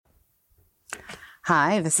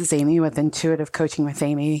Hi, this is Amy with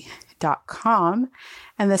intuitivecoachingwithamy.com,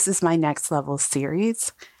 and this is my Next Level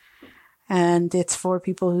series. And it's for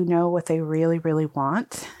people who know what they really, really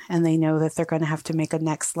want, and they know that they're going to have to make a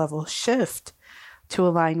next level shift to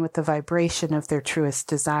align with the vibration of their truest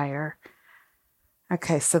desire.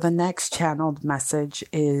 Okay, so the next channeled message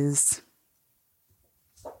is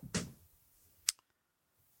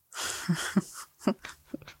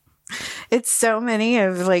it's so many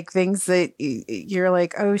of like things that you're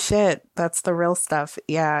like, oh shit, that's the real stuff.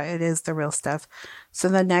 Yeah, it is the real stuff. So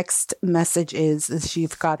the next message is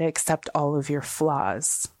you've got to accept all of your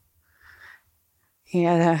flaws.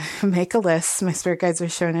 Yeah, make a list. My spirit guides are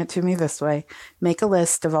showing it to me this way. Make a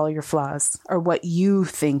list of all your flaws, or what you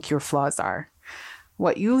think your flaws are.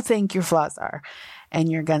 What you think your flaws are. And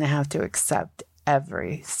you're going to have to accept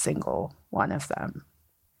every single one of them.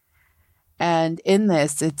 And in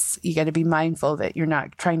this, you got to be mindful that you're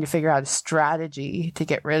not trying to figure out a strategy to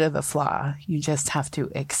get rid of the flaw. You just have to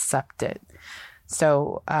accept it.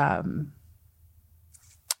 So I'm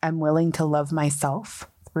willing to love myself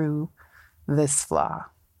through this flaw.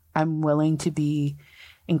 I'm willing to be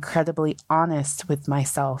incredibly honest with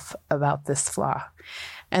myself about this flaw.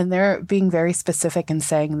 And they're being very specific in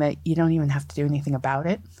saying that you don't even have to do anything about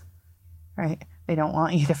it, right? They don't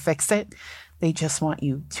want you to fix it. They just want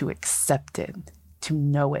you to accept it, to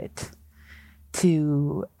know it,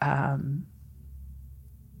 to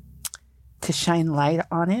shine light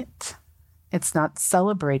on it. It's not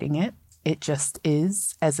celebrating it. It just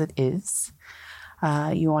is as it is.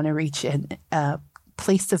 You want to reach a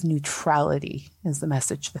place of neutrality is the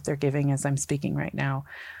message that they're giving as I'm speaking right now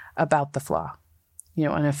about the flaw. You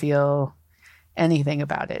don't want to feel anything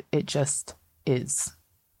about it. It just is.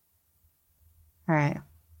 All right.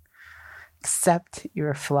 Accept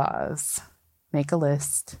your flaws. Make a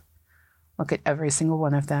list. Look at every single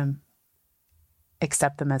one of them.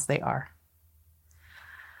 Accept them as they are.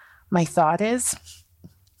 My thought is,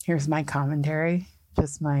 here's my commentary,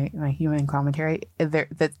 just my human commentary,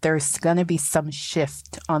 that there's going to be some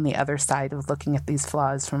shift on the other side of looking at these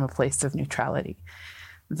flaws from a place of neutrality.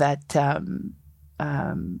 That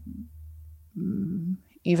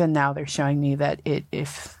even now they're showing me that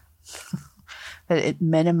that it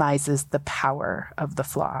minimizes the power of the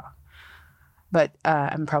flaw. But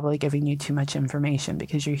I'm probably giving you too much information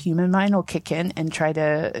because your human mind will kick in and try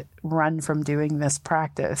to run from doing this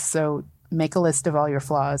practice. So make a list of all your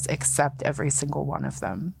flaws, accept every single one of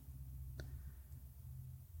them,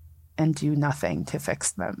 and do nothing to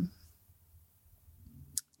fix them.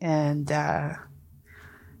 And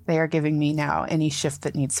they are giving me now any shift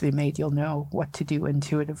that needs to be made. You'll know what to do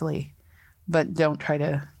intuitively, but don't try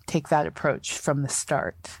to take that approach from the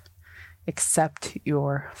start. Accept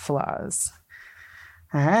your flaws.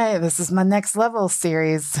 All right, this is my Next Level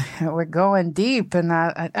series. We're going deep, and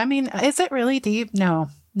I mean, is it really deep? No,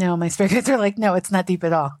 my spirit guides are like, no, it's not deep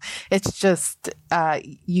at all. It's just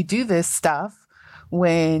you do this stuff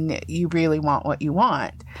when you really want what you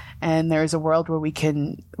want, and there's a world where we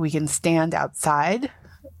can stand outside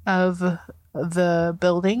of the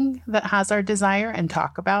building that has our desire and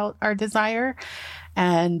talk about our desire.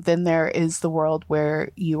 And then there is the world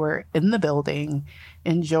where you are in the building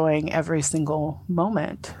enjoying every single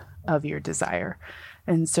moment of your desire.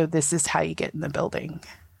 And so this is how you get in the building.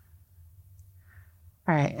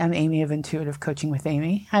 All right, I'm Amy of Intuitive Coaching with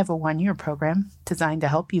Amy. I have a 1-year program designed to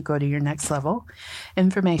help you go to your next level.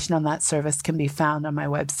 Information on that service can be found on my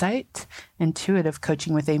website,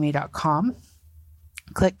 intuitivecoachingwithamy.com.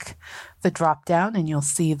 Click the drop down and you'll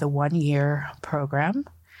see the 1-year program.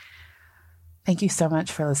 Thank you so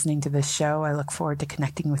much for listening to this show. I look forward to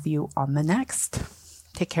connecting with you on the next.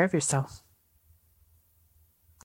 Take care of yourself.